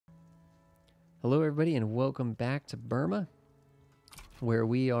Hello, everybody, and welcome back to Burma, where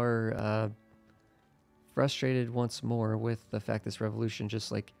we are frustrated once more with the fact this revolution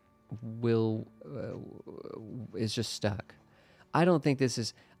just like will is just stuck. I don't think this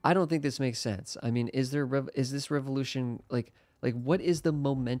is. I don't think this makes sense. I mean, is this revolution like what is the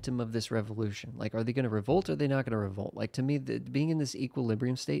momentum of this revolution? Like, are they going to revolt? Or are they not going to revolt? Like, to me, being in this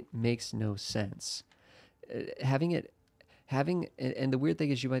equilibrium state makes no sense. Having it and the weird thing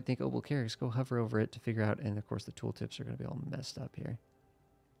is you might think, oh, well, Carrie's go hover over it to figure out, and of course the tooltips are going to be all messed up here.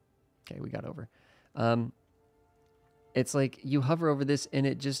 Okay, we got over. It's like you hover over this and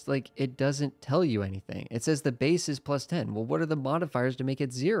it just like it doesn't tell you anything. It says the base is +10. Well, what are the modifiers to make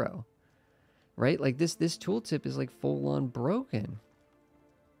it 0? Right? Like this tooltip is like full on broken.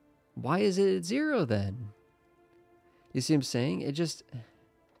 Why is it at 0 then? You see what I'm saying? It just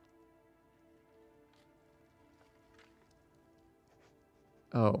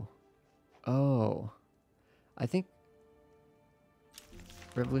Oh. I think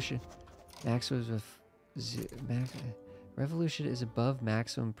revolution maximum of revolution is above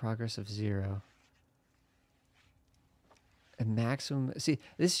maximum progress of 0. And maximum, see,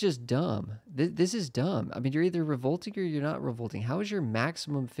 this is just dumb. This is dumb. I mean, you're either revolting or you're not revolting. How is your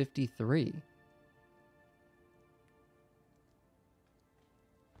maximum 53?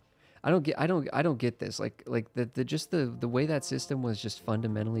 I don't get this. Like the way that system was just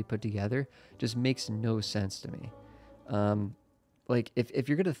fundamentally put together just makes no sense to me. Like if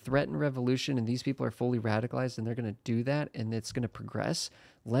you're gonna threaten revolution and these people are fully radicalized and they're gonna do that and it's gonna progress,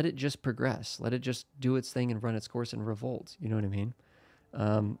 let it just progress. Let it just do its thing and run its course and revolt. You know what I mean?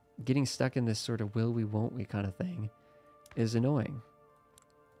 Getting stuck in this sort of will we, won't we kind of thing is annoying.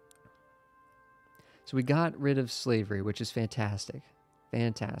 So we got rid of slavery, which is fantastic.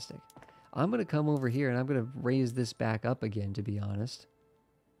 Fantastic. I'm going to come over here and I'm going to raise this back up again, to be honest.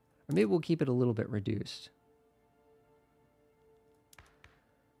 Or maybe we'll keep it a little bit reduced.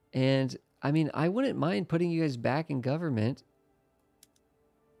 And, I mean, I wouldn't mind putting you guys back in government.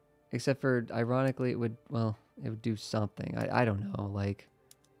 Except for, ironically, it would, well, it would do something. I don't know, like,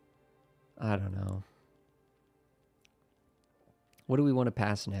 I don't know. What do we want to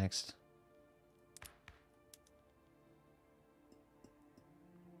pass next?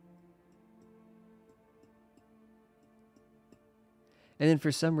 And then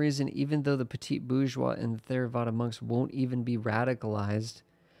for some reason, even though the petite bourgeois and the Theravada monks won't even be radicalized,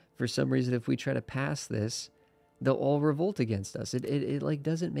 for some reason, if we try to pass this, they'll all revolt against us. It like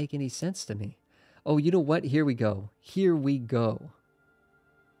doesn't make any sense to me. Oh, you know what? Here we go. Here we go.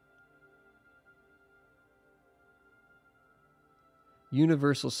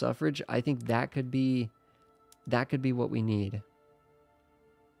 Universal suffrage. I think that could be what we need.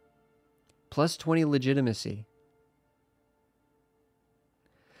 Plus 20 legitimacy.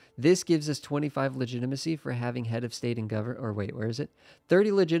 This gives us 25 legitimacy for having head of state and government. Or wait, where is it?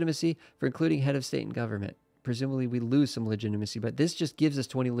 30 legitimacy for including head of state and government. Presumably we lose some legitimacy, but this just gives us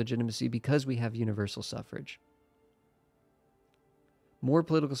 20 legitimacy because we have universal suffrage. More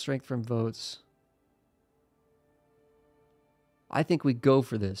political strength from votes. I think we go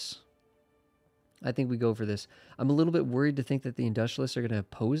for this. I think we go for this. I'm a little bit worried to think that the industrialists are going to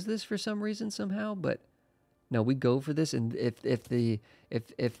oppose this for some reason somehow, but no, we go for this. And if they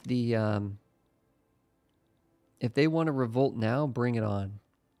want to revolt now, bring it on.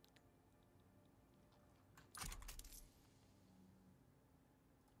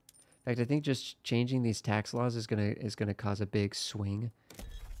 In fact, I think just changing these tax laws is gonna cause a big swing,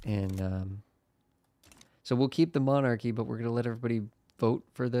 and so we'll keep the monarchy, but we're gonna let everybody vote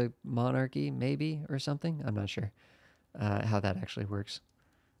for the monarchy, maybe, or something. I'm not sure how that actually works.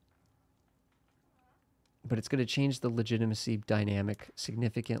 But it's going to change the legitimacy dynamic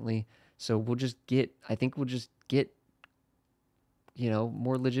significantly. So we'll just get, I think we'll just get, you know,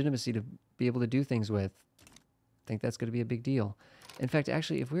 more legitimacy to be able to do things with. I think that's going to be a big deal. In fact,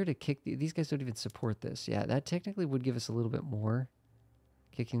 actually, if we were to kick, these guys don't even support this. Yeah, that technically would give us a little bit more,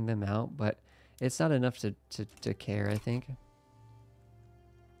 kicking them out, but it's not enough to care, I think.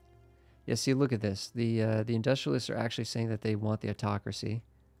 Yeah, see, look at this. The industrialists are actually saying that they want the autocracy.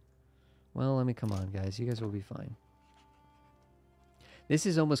 Well, I mean, come on, guys. You guys will be fine. This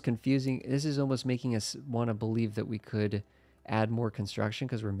is almost confusing. This is almost making us want to believe that we could add more construction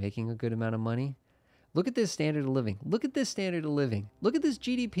because we're making a good amount of money. Look at this standard of living. Look at this standard of living. Look at this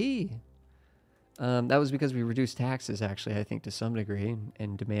GDP. That was because we reduced taxes, actually, I think, to some degree,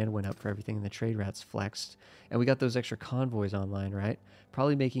 and demand went up for everything, and the trade routes flexed. And we got those extra convoys online, right?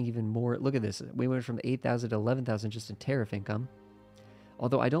 Probably making even more. Look at this. We went from 8,000 to 11,000 just in tariff income.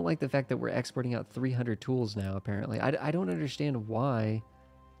 Although I don't like the fact that we're exporting out 300 tools now, apparently. I don't understand why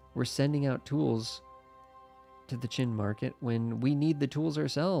we're sending out tools to the Chin market when we need the tools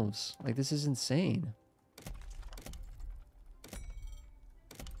ourselves. Like, this is insane.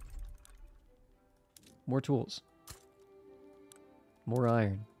 More tools. More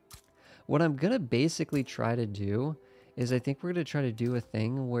iron. What I'm going to basically try to do is I think we're going to try to do a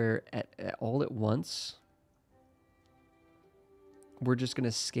thing where all at once, we're just going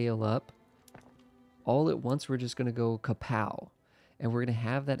to scale up. All at once, we're just going to go kapow. And we're going to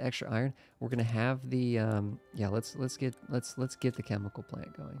have that extra iron. We're going to have the, yeah, let's get the chemical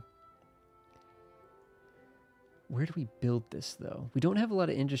plant going. Where do we build this, though? We don't have a lot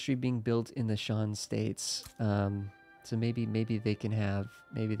of industry being built in the Shan states. So maybe they can have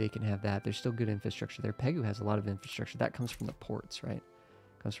that. There's still good infrastructure there. Pegu has a lot of infrastructure. That comes from the ports, right?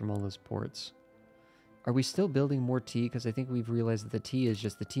 Comes from all those ports. Are we still building more tea? Because I think we've realized that the tea is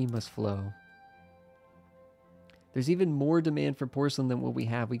just, the tea must flow. There's even more demand for porcelain than what we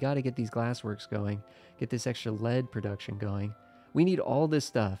have. We got to get these glassworks going. Get this extra lead production going. We need all this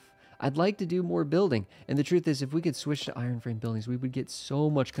stuff. I'd like to do more building. And the truth is, if we could switch to iron frame buildings, we would get so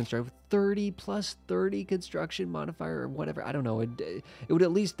much construction. 30 plus 30 construction modifier or whatever. I don't know. It would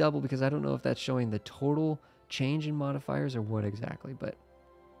at least double, because I don't know if that's showing the total change in modifiers or what exactly. But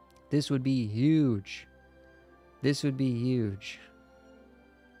this would be huge. This would be huge.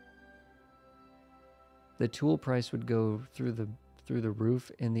 The tool price would go through the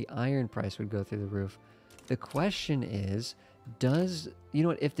roof, and the iron price would go through the roof. The question is, you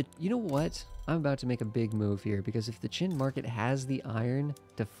know what? I'm about to make a big move here, because if the Chin market has the iron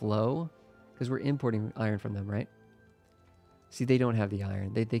to flow, because we're importing iron from them, right? See, they don't have the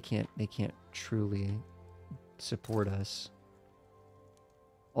iron. They can't truly support us.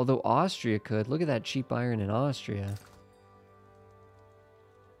 Although Austria could. Look at that cheap iron in Austria.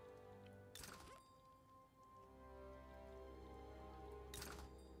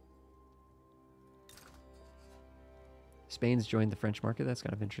 Spain's joined the French market. That's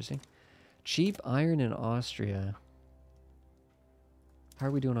kind of interesting. Cheap iron in Austria. How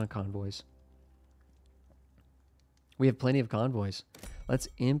are we doing on convoys? We have plenty of convoys. Let's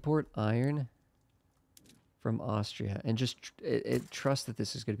import iron from Austria and just trust that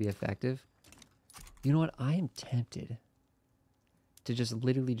this is going to be effective. You know what? I am tempted to just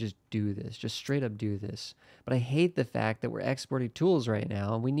literally just do this. Just straight up do this. But I hate the fact that we're exporting tools right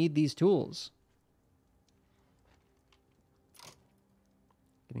now, and we need these tools.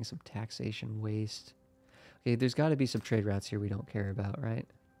 Getting some taxation waste. Okay, there's got to be some trade routes here we don't care about, right?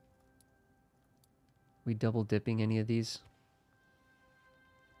 We double dipping any of these?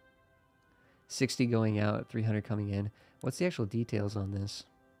 60 going out, 300 coming in. What's the actual details on this?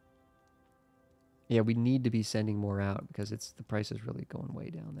 Yeah, we need to be sending more out, because the price is really going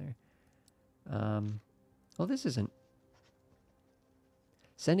way down there. Oh, this isn't.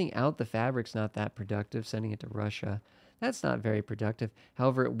 Sending out the fabric's not that productive. Sending it to Russia, that's not very productive.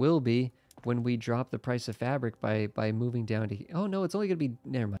 However, it will be when we drop the price of fabric by moving down to... Oh, no, it's only going to be...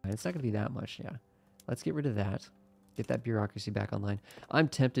 Never mind. It's not going to be that much, yeah. Let's get rid of that. Get that bureaucracy back online. I'm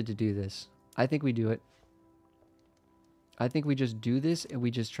tempted to do this. I think we do it. I think we just do this, and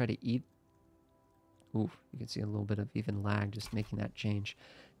we just try to eat... Ooh, you can see a little bit of even lag just making that change.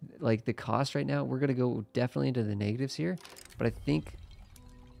 Like, the cost right now, we're going to go definitely into the negatives here, but I think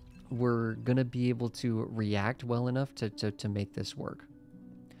we're going to be able to react well enough to make this work.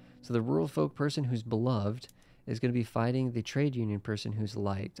 So the rural folk person who's beloved is going to be fighting the trade union person who's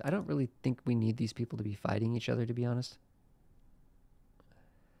liked. I don't really think we need these people to be fighting each other, to be honest.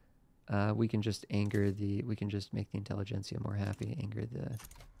 We can just we can just make the intelligentsia more happy, anger the...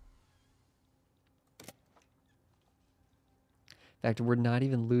 In fact, we're not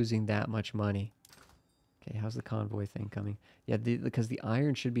even losing that much money. Okay, how's the convoy thing coming? Yeah, because the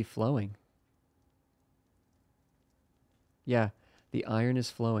iron should be flowing. Yeah, the iron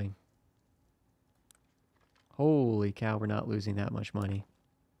is flowing. Holy cow, we're not losing that much money.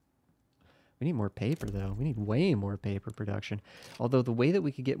 We need more paper, though. We need way more paper production. Although the way that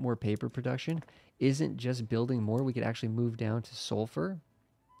we could get more paper production isn't just building more. We could actually move down to sulfur.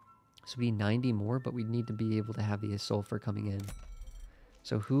 So we need 90 more, but we need to be able to have the sulfur coming in.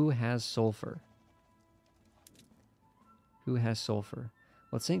 So who has sulfur? Who has sulfur?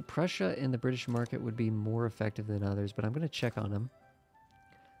 Well, it's saying Prussia in the British market would be more effective than others, but I'm going to check on them.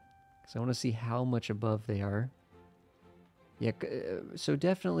 Because I want to see how much above they are. Yeah, so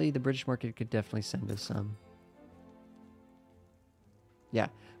definitely the British market could definitely send us some. Yeah,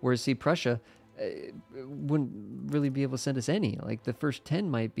 whereas see, Prussia wouldn't really be able to send us any. Like the first 10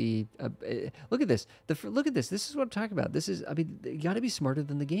 might be... look at this. Look at this. This is what I'm talking about. This is... I mean, you got to be smarter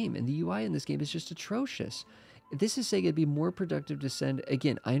than the game. And the UI in this game is just atrocious. this is saying it'd be more productive to send,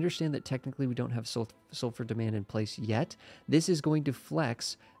 again, I understand that technically we don't have sulfur demand in place yet. This is going to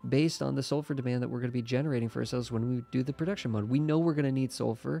flex based on the sulfur demand that we're going to be generating for ourselves when we do the production mode. We know we're going to need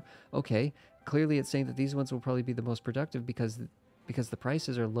sulfur. Okay, clearly it's saying that these ones will probably be the most productive because the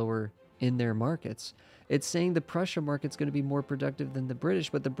prices are lower in their markets. It's saying the Prussia market's going to be more productive than the British,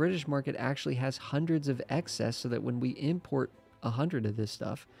 but the British market actually has hundreds of excess, so that when we import 100 of this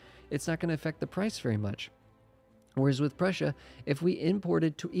stuff, it's not going to affect the price very much. Whereas with Prussia, if we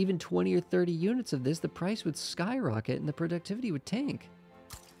imported to even 20 or 30 units of this, the price would skyrocket and the productivity would tank.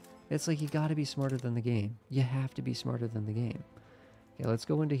 It's like, you got to be smarter than the game. You have to be smarter than the game. Okay, let's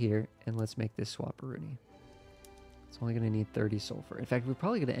go into here and let's make this swapperoonie. It's only going to need 30 sulfur. In fact, we're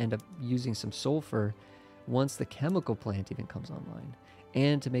probably going to end up using some sulfur once the chemical plant even comes online,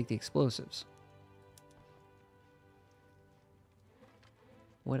 and to make the explosives.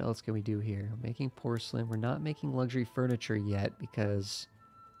 What else can we do here? We're making porcelain. We're not making luxury furniture yet because...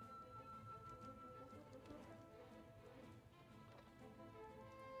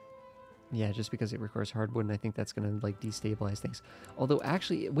 yeah, just because it requires hardwood, and I think that's going to, like, destabilize things. Although,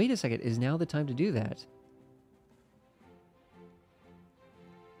 actually, wait a second. Is now the time to do that?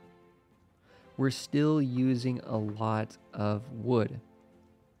 We're still using a lot of wood.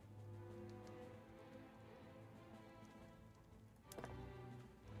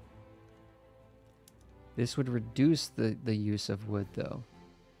 This would reduce the use of wood, though.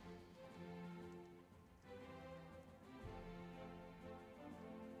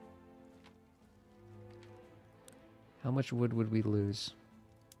 How much wood would we lose?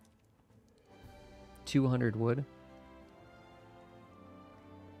 200 wood?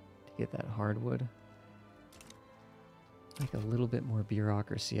 To get that hardwood. Like a little bit more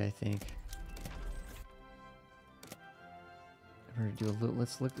bureaucracy, I think. In order to do a little,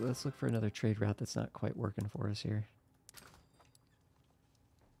 let's look for another trade route that's not quite working for us here.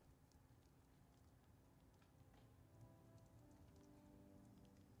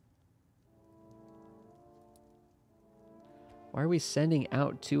 Why are we sending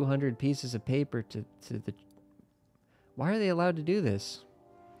out 200 pieces of paper to the... Why are they allowed to do this?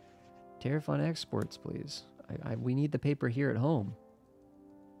 Tariff on exports, please. We need the paper here at home.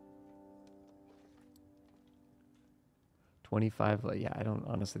 25, yeah, I don't,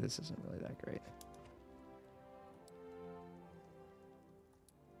 honestly, this isn't really that great.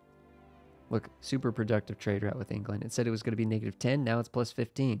 Look, super productive trade route with England. It said it was going to be -10, now it's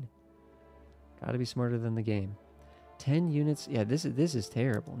 +15. Gotta be smarter than the game. 10 units, yeah, this is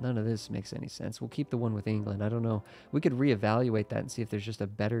terrible. None of this makes any sense. We'll keep the one with England. I don't know. We could reevaluate that and see if there's just a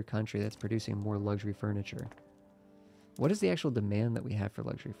better country that's producing more luxury furniture. What is the actual demand that we have for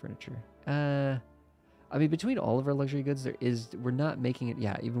luxury furniture? I mean, between all of our luxury goods, we're not making it,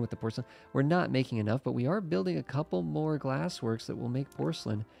 yeah, even with the porcelain, we're not making enough, but we are building a couple more glassworks that will make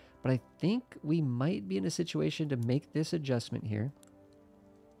porcelain. But I think we might be in a situation to make this adjustment here.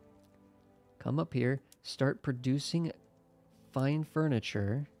 Come up here, start producing fine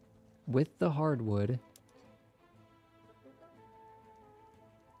furniture with the hardwood.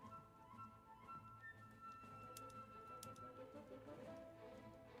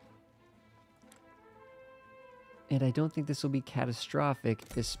 And I don't think this will be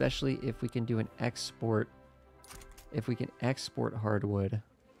catastrophic, especially if we can do an export. If we can export hardwood.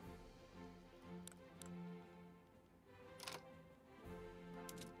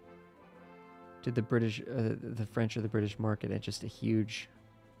 To the British, the French or the British market at just a huge...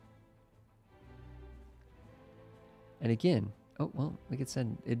 And again, oh, well, we could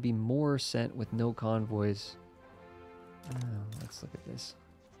send, it'd be more sent with no convoys. Let's look at this.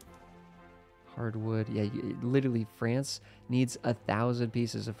 Hardwood, yeah, literally France needs 1,000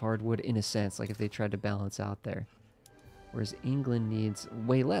 pieces of hardwood in a sense, like if they tried to balance out there. Whereas England needs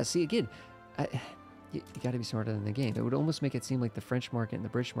way less. See, again, you got to be smarter than the game. It would almost make it seem like the French market and the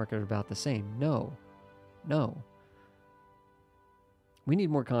British market are about the same. No. No. We need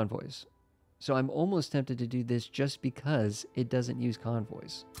more convoys. So I'm almost tempted to do this just because it doesn't use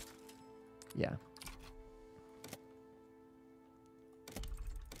convoys. Yeah.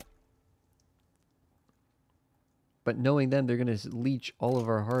 But knowing them, they're going to leech all of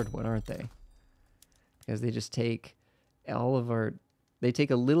our hardwood, aren't they? Because they just take all of our... They take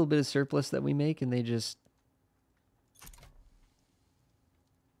a little bit of surplus that we make and they just...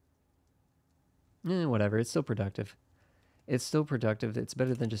 whatever, it's still productive. It's still productive. It's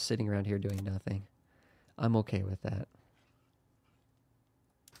better than just sitting around here doing nothing. I'm okay with that.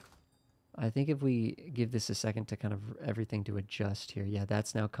 I think if we give this a second to kind of everything to adjust here. Yeah,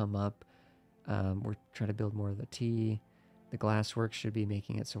 that's now come up. We're trying to build more of the tea. The glassworks should be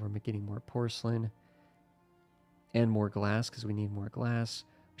making it so we're getting more porcelain. and more glass because we need more glass.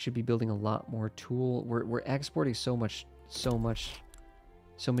 We should be building a lot more tool. We're exporting so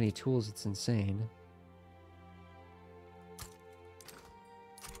many tools, it's insane.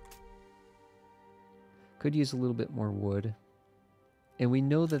 Could use a little bit more wood. And we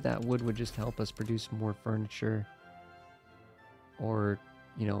know that that wood would just help us produce more furniture or,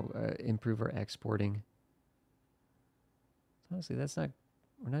 you know, improve our exporting. Honestly, that's not,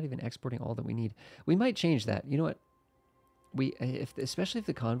 we're not even exporting all that we need. We might change that. You know what? Especially if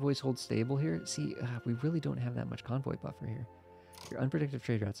the convoys hold stable here. See, we really don't have that much convoy buffer here. Your unpredictable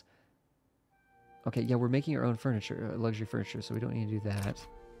trade routes. Okay, yeah, we're making our own furniture, luxury furniture, so we don't need to do that.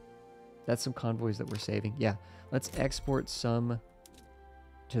 That's some convoys that we're saving. Yeah, let's export some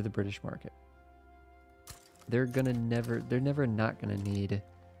to the British market. They're never not gonna need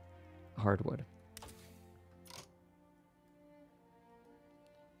hardwood.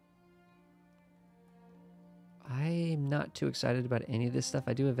 I'm not too excited about any of this stuff.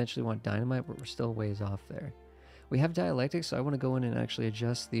 I do eventually want dynamite, but we're still ways off there. We have dialectics, so I want to go in and actually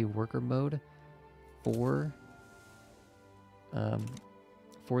adjust the worker mode for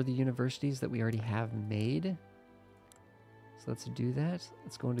the universities that we already have made. So let's do that.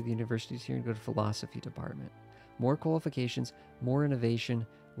 Let's go into the universities here and go to philosophy department. More qualifications, more innovation,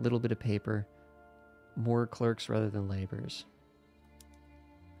 a little bit of paper, more clerks rather than laborers.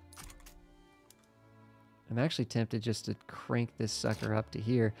 I'm actually tempted just to crank this sucker up to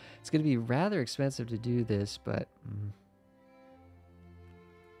here. It's going to be rather expensive to do this, but...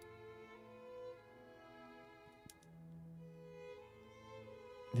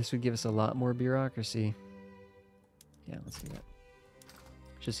 This would give us a lot more bureaucracy. Yeah, let's do that.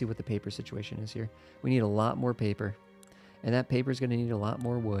 Just see what the paper situation is here. We need a lot more paper. And that paper is going to need a lot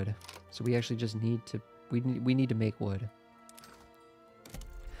more wood. So we actually just need to... We need to make wood.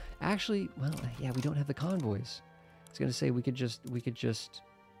 Actually, well, yeah, we don't have the convoys. I was going to say we could just...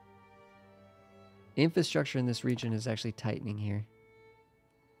 Infrastructure in this region is actually tightening here.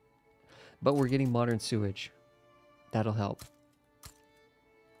 But we're getting modern sewage. That'll help.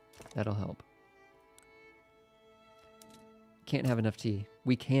 That'll help. Can't have enough tea.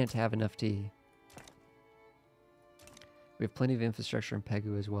 We can't have enough tea. We have plenty of infrastructure in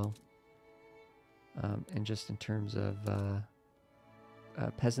Pegu as well. And just in terms of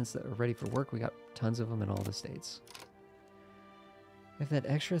peasants that are ready for work, we got tons of them in all the states. We have that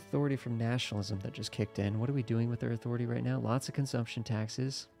extra authority from nationalism that just kicked in. What are we doing with our authority right now? Lots of consumption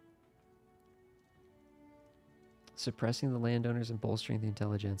taxes. Suppressing the landowners and bolstering the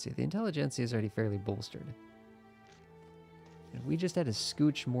intelligentsia. The intelligentsia is already fairly bolstered. And we just had to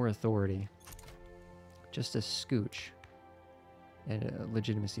scooch more authority. Just a scooch. And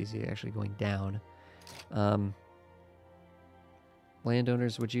legitimacy is actually going down.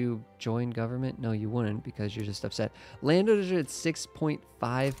 Landowners, would you join government? No, you wouldn't because you're just upset. Landowners are at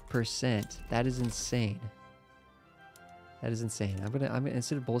 6.5%. That is insane. That is insane. I'm gonna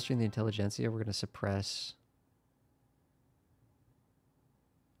instead of bolstering the intelligentsia, we're gonna suppress.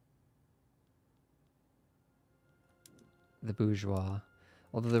 The bourgeois.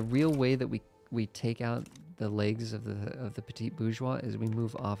 Although the real way that we take out the legs of the petite bourgeois is we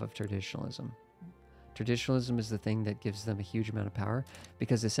move off of traditionalism. Traditionalism is the thing that gives them a huge amount of power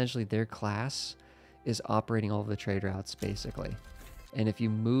because essentially their class is operating all of the trade routes basically. And if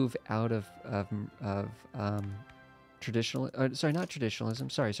you move out of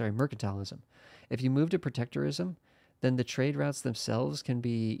mercantilism. If you move to protectorism, then the trade routes themselves can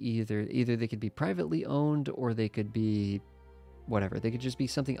be either they could be privately owned or they could be whatever. They could just be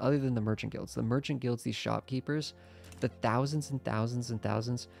something other than the merchant guilds. The merchant guilds, these shopkeepers, the thousands and thousands and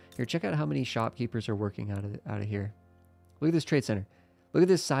thousands. Here, check out how many shopkeepers are working out of here. Look at this trade center. Look at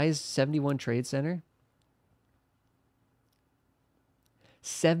this size 71 trade center.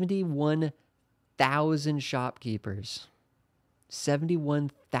 71,000 shopkeepers.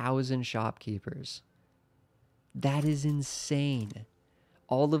 71,000 shopkeepers. That is insane.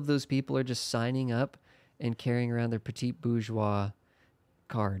 All of those people are just signing up and carrying around their petite bourgeois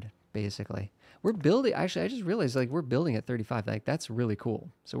card, basically. We're building, actually, I just realized, like, we're building at 35. Like, that's really cool.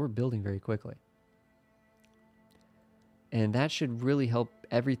 So we're building very quickly. And that should really help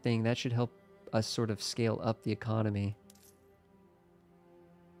everything. That should help us sort of scale up the economy.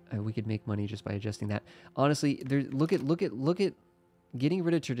 We could make money just by adjusting that. Honestly, look at getting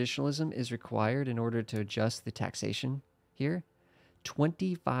rid of traditionalism is required in order to adjust the taxation here.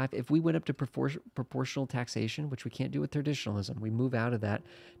 25, if we went up to proportional taxation, which we can't do with traditionalism, we move out of that.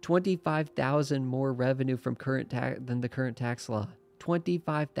 25,000 more revenue from than the current tax law.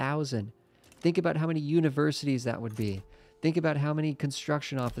 25,000. Think about how many universities that would be. Think about how many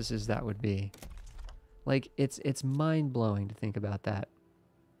construction offices that would be. Like, it's mind-blowing to think about that.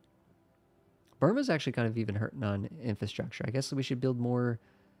 Burma's actually kind of even hurting on infrastructure. I guess we should build more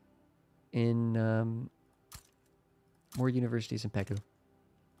in more universities in Pegu.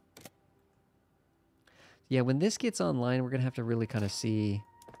 Yeah, when this gets online, we're gonna have to really kind of see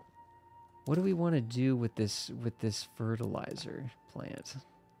what do we want to do with this fertilizer plant.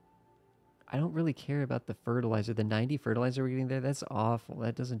 I don't really care about the fertilizer. The 90 fertilizer we're getting there, that's awful.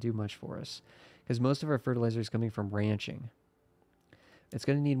 That doesn't do much for us because most of our fertilizer is coming from ranching. It's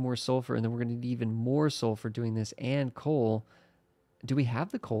going to need more sulfur, and then we're going to need even more sulfur doing this and coal. Do we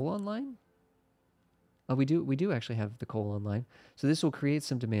have the coal online? Oh, we do. We do actually have the coal online. So this will create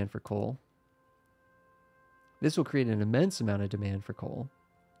some demand for coal. This will create an immense amount of demand for coal.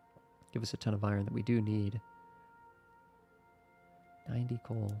 Give us a ton of iron that we do need. 90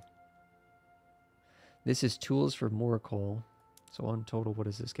 coal. This is tools for more coal. So on total, what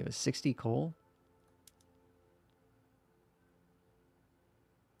does this give us? 60 coal?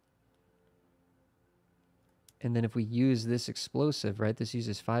 And then if we use this explosive, right? This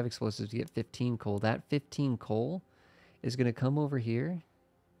uses 5 explosives to get 15 coal. That 15 coal is going to come over here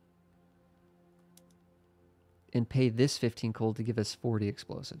and pay this 15 coal to give us 40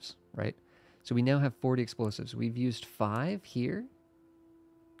 explosives, right? So we now have 40 explosives. We've used 5 here.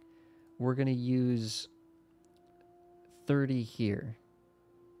 We're going to use 30 here.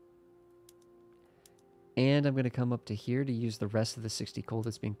 And I'm going to come up to here to use the rest of the 60 coal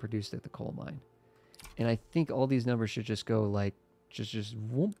that's being produced at the coal mine. And I think all these numbers should just go like, just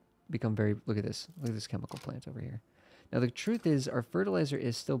whoop, become very, look at this chemical plant over here. Now the truth is our fertilizer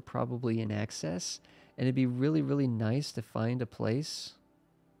is still probably in excess, and it'd be really, really nice to find a place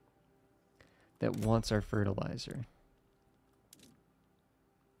that wants our fertilizer.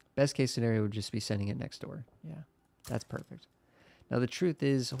 Best case scenario would just be sending it next door. Yeah, that's perfect. Now the truth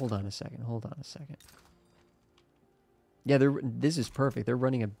is, hold on a second. Yeah, this is perfect. They're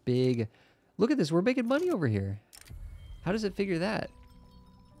running a big, look at this. We're making money over here. How does it figure that?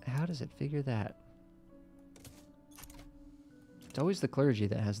 How does it figure that? It's always the clergy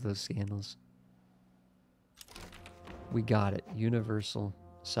that has those scandals. We got it. Universal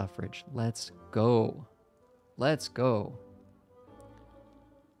suffrage. Let's go. Let's go.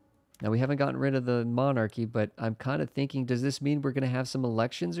 Now, we haven't gotten rid of the monarchy, but I'm kind of thinking, does this mean we're going to have some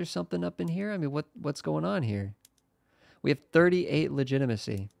elections or something up in here? I mean, what's going on here? We have 38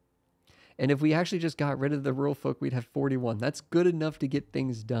 legitimacy. And if we actually just got rid of the rural folk, we'd have 41. That's good enough to get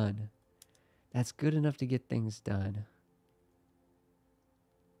things done. That's good enough to get things done.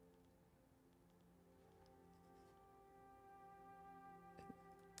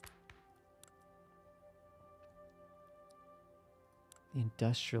 The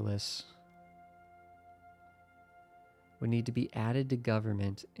industrialists would need to be added to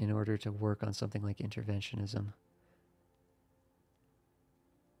government in order to work on something like interventionism.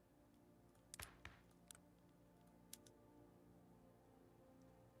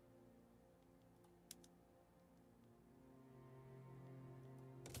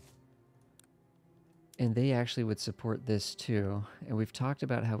 And they actually would support this too. And we've talked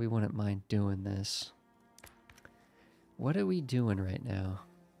about how we wouldn't mind doing this. What are we doing right now?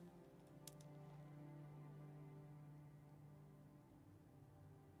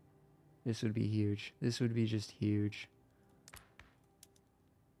 This would be huge. This would be just huge.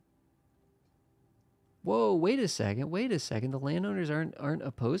 Whoa, wait a second. Wait a second. The landowners aren't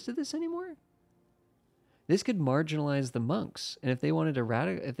opposed to this anymore? This could marginalize the monks. And if they wanted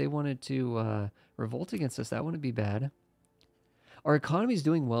to revolt against us, that wouldn't be bad. Our economy is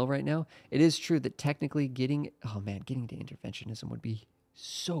doing well right now. It is true that technically getting to interventionism would be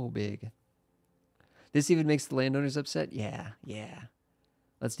so big. This even makes the landowners upset? Yeah.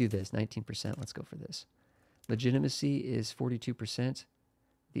 Let's do this. 19%. Let's go for this. Legitimacy is 42%.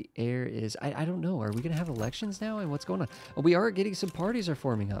 The air is, I don't know. Are we going to have elections now? And what's going on? Oh, we are getting some parties are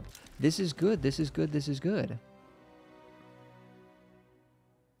forming up. This is good. This is good. This is good.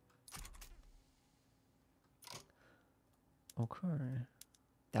 Okay.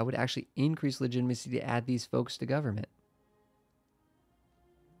 That would actually increase legitimacy to add these folks to government.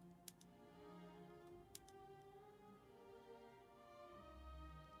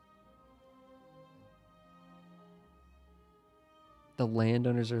 The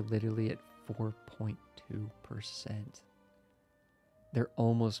landowners are literally at 4.2%. They're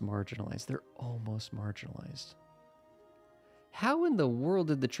almost marginalized. They're almost marginalized. How in the world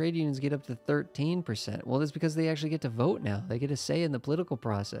did the trade unions get up to 13%? Well, that's because they actually get to vote now. They get a say in the political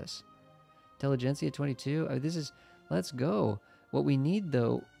process. Intelligentsia 22. Let's go. What we need,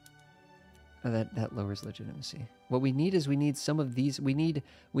 though, That lowers legitimacy. What we need is we need some of these. We need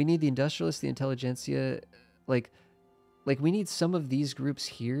the industrialists, the intelligentsia, like we need some of these groups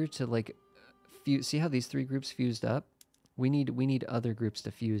here to like see how these three groups fused up. We need other groups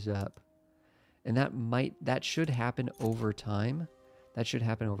to fuse up, and that should happen over time. That should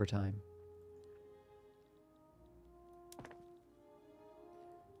happen over time.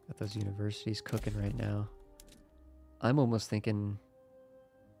 Got those universities cooking right now. I'm almost thinking.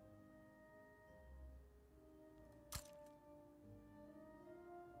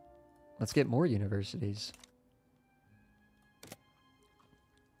 Let's get more universities.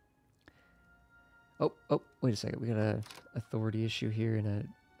 Oh, wait a second. We got a authority issue here and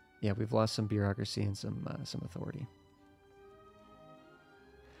yeah, we've lost some bureaucracy and some authority.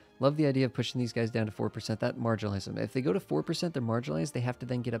 Love the idea of pushing these guys down to 4%. That marginalizes them. If they go to 4%, they're marginalized. They have to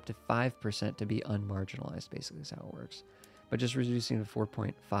then get up to 5% to be unmarginalized, basically is how it works. But just reducing to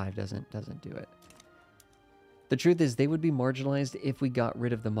 4.5 doesn't do it. The truth is, they would be marginalized if we got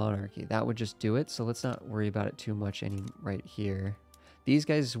rid of the monarchy. That would just do it, so let's not worry about it too much right here. These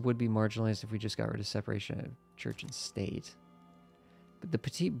guys would be marginalized if we just got rid of separation of church and state. But the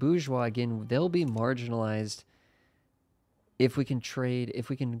petit bourgeois, again, they'll be marginalized if we can trade, if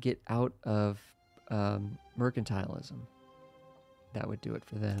we can get out of mercantilism. That would do it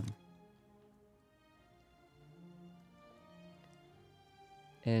for them.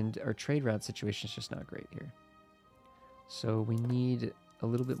 And our trade route situation is just not great here. So we need a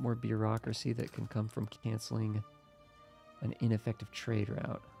little bit more bureaucracy that can come from canceling an ineffective trade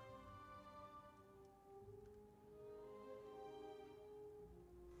route.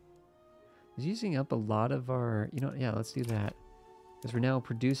 It's using up a lot of our, yeah, let's do that. Because we're now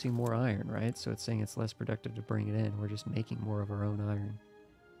producing more iron, right? So it's saying it's less productive to bring it in. We're just making more of our own iron.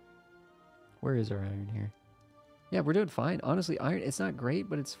 Where is our iron here? Yeah, we're doing fine. Honestly, iron, it's not great,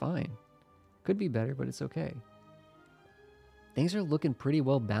 but it's fine. Could be better, but it's okay. Things are looking pretty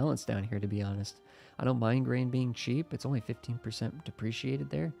well balanced down here, to be honest. I don't mind grain being cheap. It's only 15% depreciated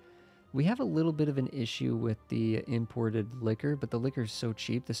there. We have a little bit of an issue with the imported liquor, but the liquor is so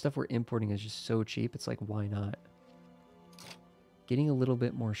cheap. The stuff we're importing is just so cheap. It's like, why not? Getting a little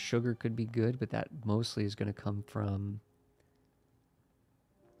bit more sugar could be good, but that mostly is going to come from...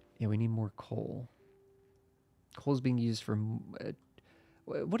 Yeah, we need more coal. Coal's being used for...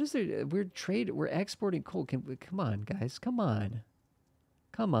 what is there? We're exporting coal. Come on, guys. Come on.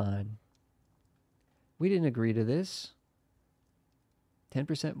 Come on. We didn't agree to this.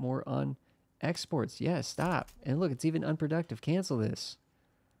 10% more on exports. Yeah, stop. And look, it's even unproductive. Cancel this.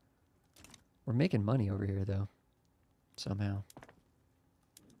 We're making money over here, though. Somehow.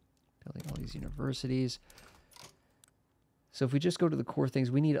 Building all these universities. So if we just go to the core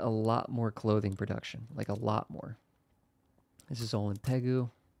things, we need a lot more clothing production. Like a lot more. This is all in Pegu.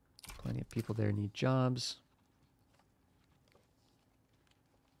 Plenty of people there need jobs.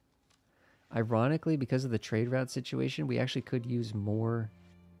 Ironically, because of the trade route situation, we actually could use more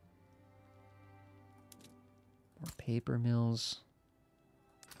paper mills.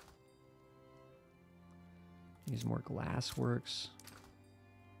 Use more glass works.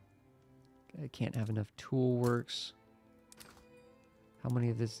 I can't have enough tool works. How many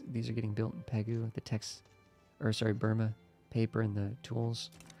of these are getting built in Pegu? Burma. Paper and the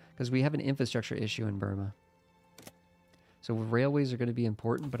tools, because we have an infrastructure issue in Burma. So railways are going to be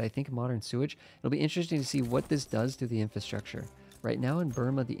important, but I think modern sewage, it'll be interesting to see what this does to the infrastructure. Right now in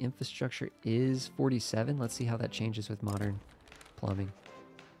Burma, the infrastructure is 47. Let's see how that changes with modern plumbing.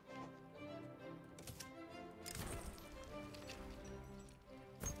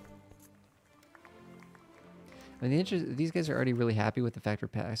 I mean, these guys are already really happy with the fact we're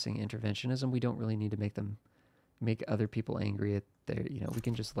passing interventionism. We don't really need to make other people angry at their, we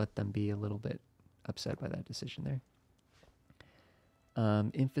can just let them be a little bit upset by that decision there.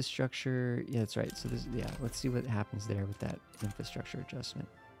 Infrastructure, yeah, that's right. So let's see what happens there with that infrastructure adjustment.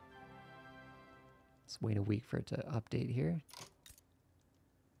 Let's wait a week for it to update here.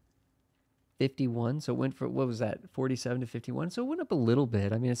 51, so it went from, what was that, 47 to 51? So it went up a little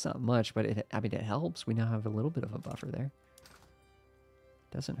bit. I mean, it's not much, but it helps. We now have a little bit of a buffer there.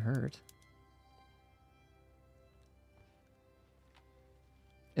 Doesn't hurt.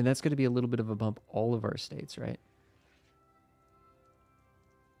 And that's going to be a little bit of a bump all of our states, right?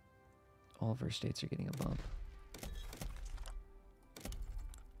 All of our states are getting a bump.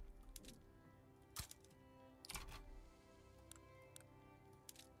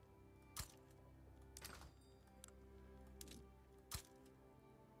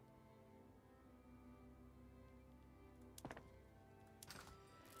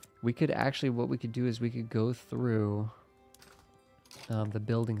 We could actually, what we could do is we could go through the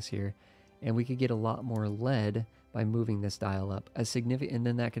buildings here And we could get a lot more lead by moving this dial up. A significant, and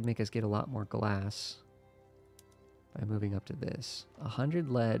then that could make us get a lot more glass by moving up to this. 100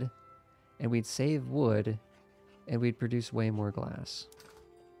 lead, and we'd save wood, and we'd produce way more glass.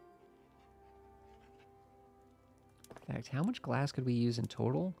 In fact, how much glass could we use in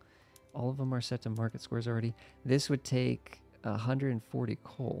total? All of them are set to market squares already. This would take 140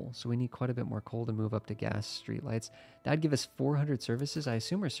 coal, so we need quite a bit more coal to move up to gas streetlights. That'd give us 400 services. I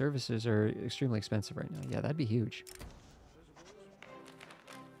assume our services are extremely expensive right now. Yeah, that'd be huge.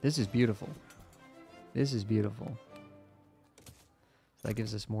 This is beautiful. This is beautiful. So that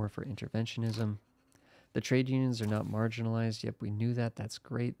gives us more for interventionism. The trade unions are not marginalized. Yep, we knew that. That's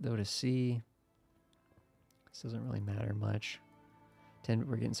great, though, to see. This doesn't really matter much. 10,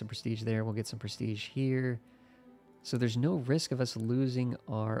 we're getting some prestige there. We'll get some prestige here. So there's no risk of us losing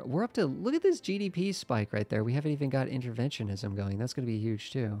our... We're up to... Look at this GDP spike right there. We haven't even got interventionism going. That's going to be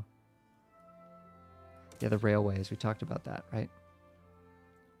huge, too. Yeah, the railways. We talked about that, right?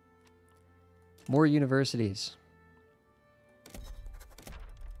 More universities.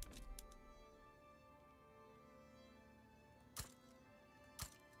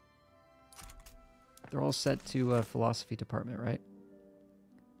 They're all set to philosophy department, right?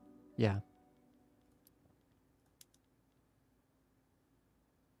 Yeah.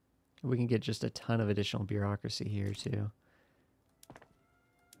 We can get just a ton of additional bureaucracy here, too.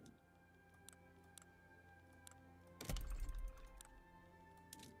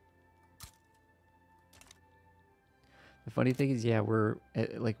 The funny thing is, yeah, we're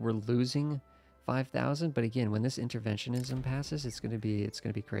losing 5,000, but again, when this interventionism passes, it's gonna be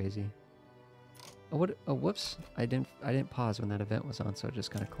crazy. Oh, what? Oh, whoops! I didn't pause when that event was on, so it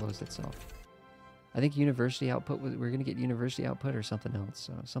just kind of closed itself. I think university output we're gonna get university output or something else.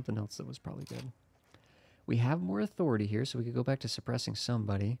 So something else that was probably good. We have more authority here, so we could go back to suppressing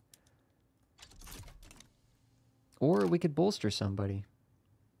somebody, or we could bolster somebody.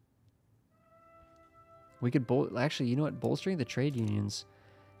 We could actually, you know what? Bolstering the trade unions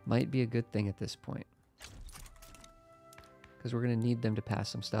might be a good thing at this point, because we're going to need them to pass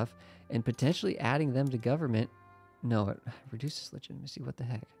some stuff, and potentially adding them to government. No, it reduces legitimacy. What the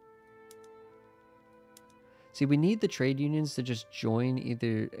heck? See, we need the trade unions to just join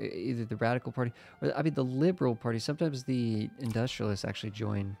either the Radical Party, or I mean the Liberal Party. Sometimes the industrialists actually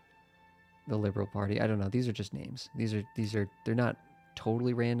join the Liberal Party. I don't know. These are just names. These are they're not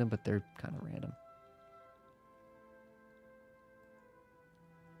totally random, but they're kind of random.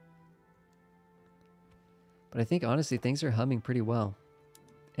 But I think, honestly, things are humming pretty well.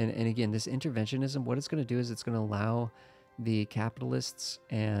 And again, this interventionism, what it's going to do is it's going to allow the capitalists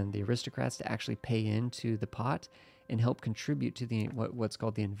and the aristocrats to actually pay into the pot and help contribute to the what's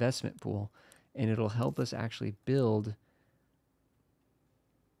called the investment pool. And it'll help us actually build...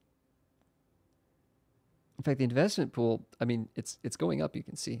 In fact, the investment pool, I mean, it's going up, you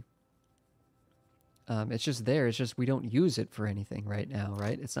can see. It's just there. It's just we don't use it for anything right now,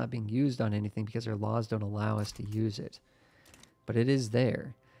 right? It's not being used on anything because our laws don't allow us to use it. But it is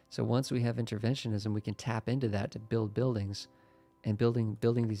there. So once we have interventionism, we can tap into that to build buildings. And building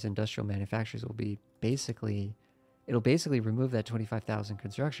these industrial manufacturers will be basically... It'll basically remove that 25,000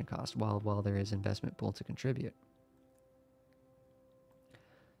 construction cost while there is investment pool to contribute.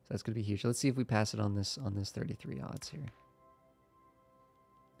 So that's going to be huge. Let's see if we pass it on this 33 odds here.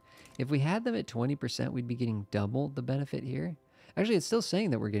 If we had them at 20%, we'd be getting double the benefit here. Actually, it's still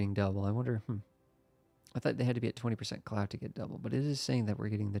saying that we're getting double. I wonder, I thought they had to be at 20% cloud to get double, but it is saying that we're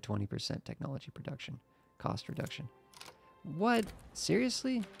getting the 20% technology production cost reduction. What?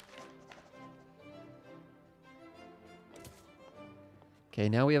 Seriously? Okay,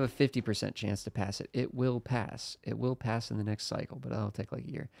 now we have a 50% chance to pass it. It will pass. It will pass in the next cycle, but that'll take like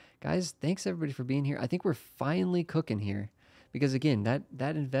a year. Guys, thanks everybody for being here. I think we're finally cooking here. Because again,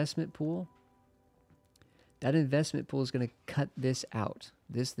 that investment pool is going to cut this out.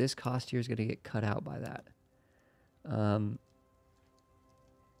 This cost here is going to get cut out by that.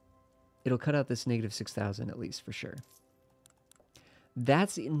 It'll cut out this negative 6,000 at least for sure.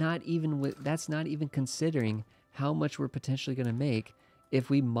 That's not even considering how much we're potentially going to make if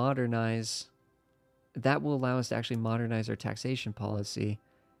we modernize. That will allow us to actually modernize our taxation policy.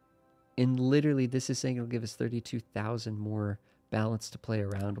 And literally, this is saying it'll give us 32,000 more balance to play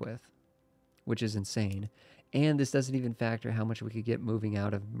around with, which is insane. And this doesn't even factor how much we could get moving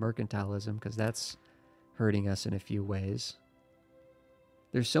out of mercantilism, because that's hurting us in a few ways.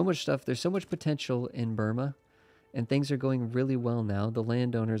 There's so much stuff. There's so much potential in Burma, and things are going really well now. The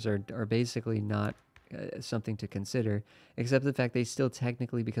landowners are basically not something to consider, except the fact they still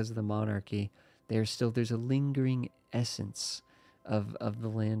technically, because of the monarchy, there's a lingering essence of the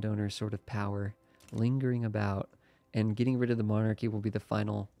landowner sort of power lingering about, and getting rid of the monarchy will be the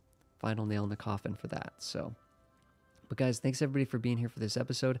final nail in the coffin for that. So, but guys, thanks everybody for being here for this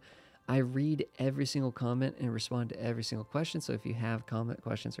episode. I read every single comment and respond to every single question. So if you have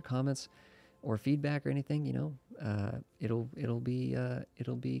questions or comments or feedback or anything, it'll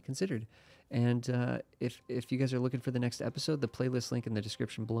be considered. And if you guys are looking for the next episode, the playlist link in the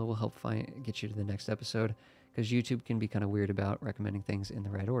description below will help get you to the next episode, because YouTube can be kind of weird about recommending things in the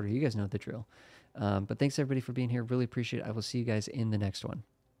right order. You guys know the drill. But thanks everybody for being here. Really appreciate it. I will see you guys in the next one.